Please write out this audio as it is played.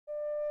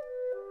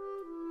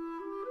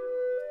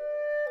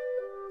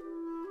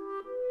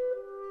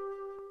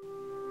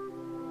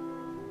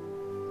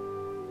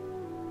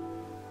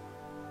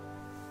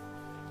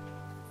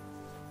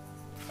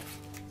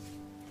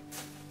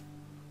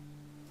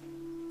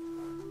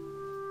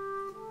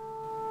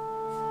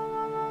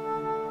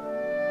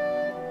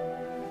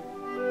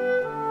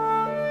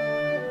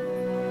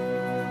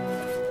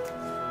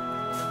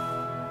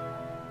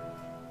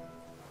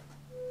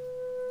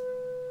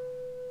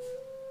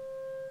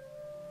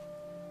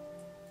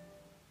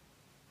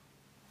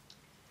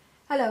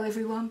Hello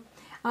everyone,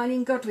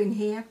 Eileen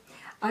here.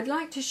 I'd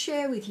like to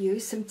share with you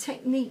some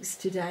techniques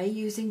today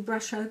using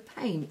Brusho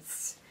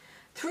paints.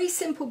 3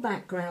 simple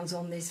backgrounds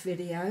on this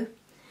video.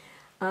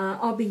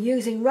 I'll be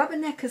using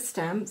rubbernecker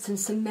stamps and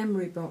some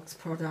memory box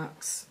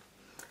products.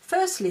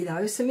 Firstly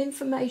though, some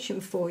information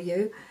for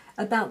you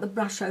about the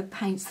Brusho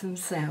paints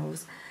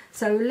themselves.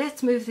 So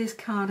let's move this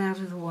card out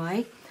of the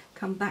way,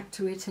 come back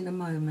to it in a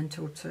moment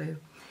or two.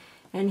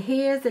 And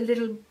here's a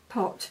little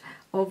pot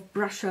of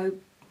Brusho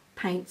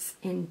paints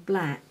in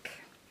black.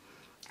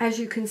 As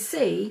you can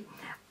see,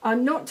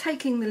 I'm not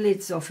taking the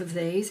lids off of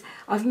these.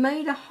 I've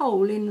made a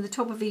hole in the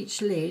top of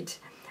each lid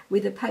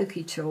with a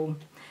pokey tool,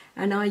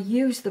 and I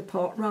use the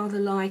pot rather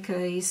like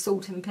a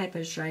salt and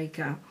pepper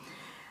shaker.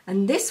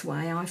 And this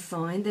way I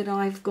find that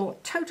I've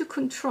got total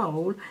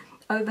control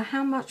over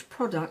how much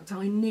product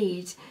I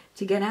need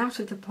to get out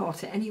of the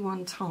pot at any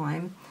one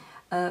time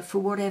for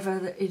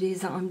whatever it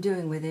is that I'm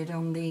doing with it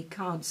on the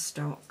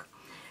cardstock.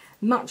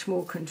 Much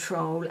more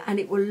control, and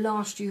it will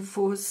last you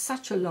for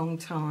such a long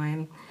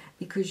time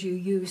because you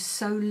use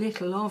so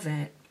little of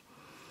it.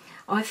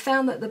 I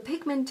found that the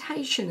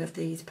pigmentation of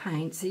these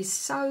paints is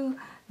so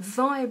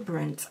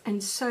vibrant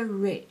and so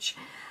rich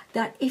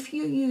that if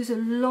you use a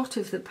lot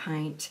of the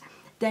paint,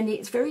 then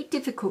it's very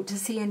difficult to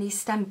see any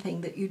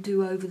stamping that you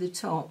do over the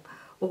top,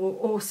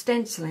 or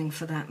stenciling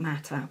for that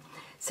matter.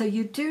 So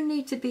you do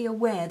need to be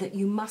aware that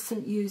you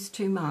mustn't use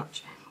too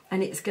much,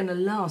 and it's going to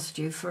last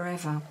you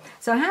forever.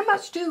 So how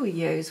much do we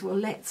use? Well,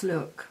 let's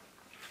look.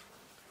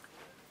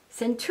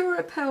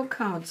 Centura Pearl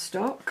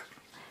cardstock,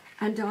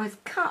 and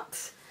I've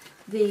cut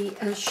the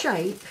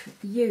shape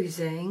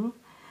using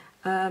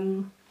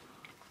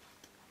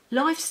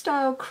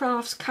Lifestyle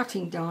Crafts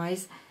cutting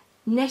dies,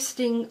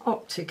 Nesting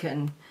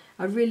Opticon.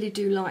 I really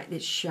do like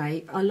this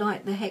shape. I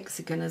like the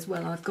hexagon as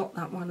well. I've got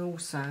that one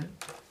also.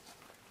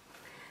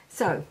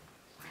 So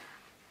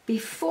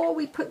before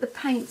we put the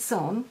paints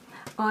on,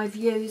 I've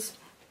used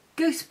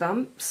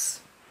Goosebumps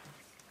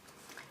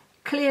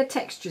clear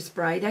texture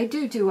spray. They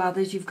do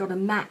others. You've got a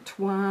matte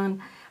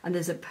one, and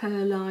there's a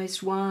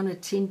pearlized one, a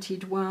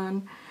tinted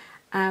one,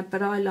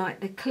 but I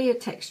like the clear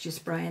texture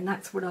spray, and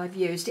that's what I've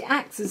used. It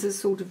acts as a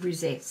sort of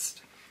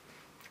resist.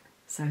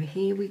 So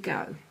here we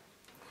go.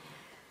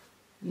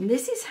 And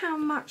this is how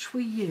much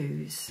we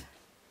use.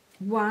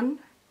 1,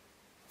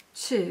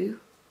 2,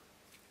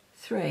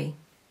 3.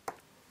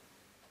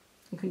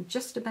 You can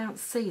just about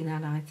see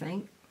that, I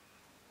think.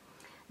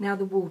 Now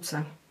the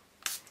water.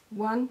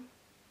 1,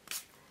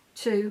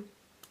 2,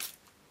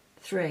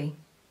 3.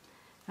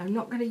 I'm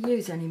not going to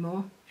use any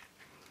more.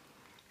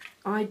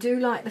 I do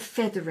like the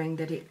feathering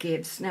that it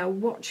gives. Now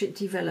watch it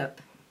develop.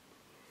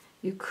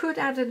 You could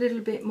add a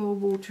little bit more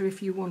water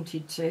if you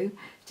wanted to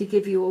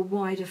give you a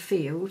wider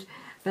field,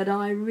 but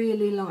I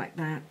really like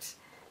that,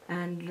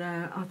 and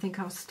I think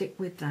I'll stick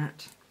with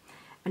that.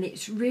 And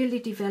it's really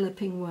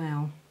developing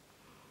well.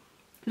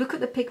 Look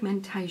at the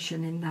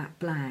pigmentation in that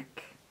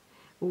black.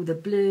 All the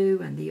blue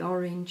and the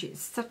orange. It's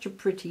such a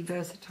pretty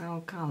versatile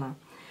colour.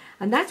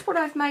 And that's what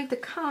I've made the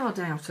card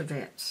out of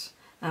it,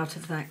 out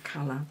of that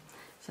colour.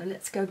 So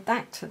let's go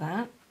back to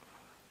that.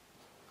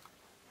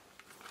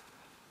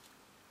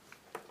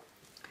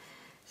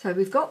 So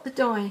we've got the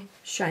die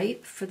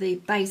shape for the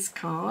base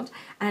card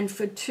and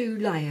for 2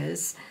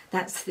 layers.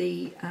 That's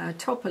the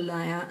topper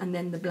layer and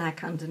then the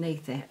black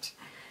underneath it.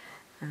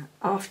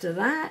 After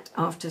that,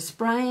 after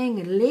spraying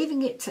and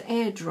leaving it to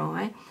air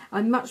dry,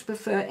 I much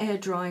prefer air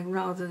drying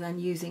rather than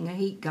using a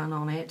heat gun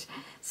on it.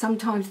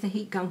 Sometimes the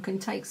heat gun can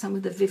take some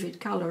of the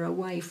vivid colour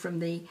away from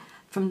the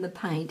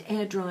paint.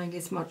 Air drying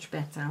is much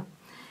better.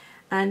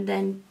 And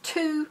then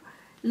 2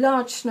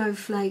 large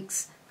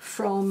snowflakes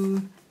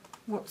from,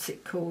 what's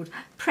it called?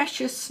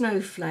 Precious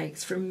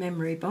Snowflakes from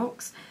Memory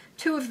Box.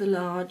 2 of the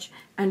large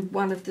and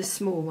 1 of the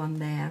small one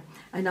there.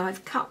 And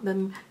I've cut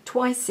them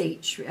twice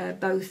each,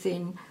 both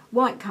in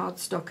white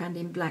cardstock and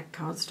in black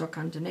cardstock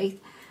underneath,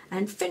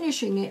 and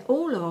finishing it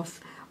all off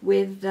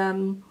with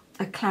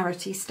a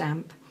clarity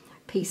stamp,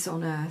 Peace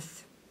on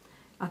Earth.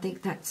 I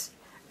think that's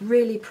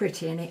really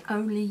pretty, and it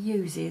only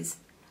uses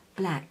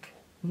black,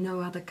 no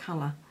other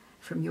colour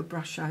from your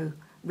Brusho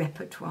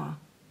repertoire.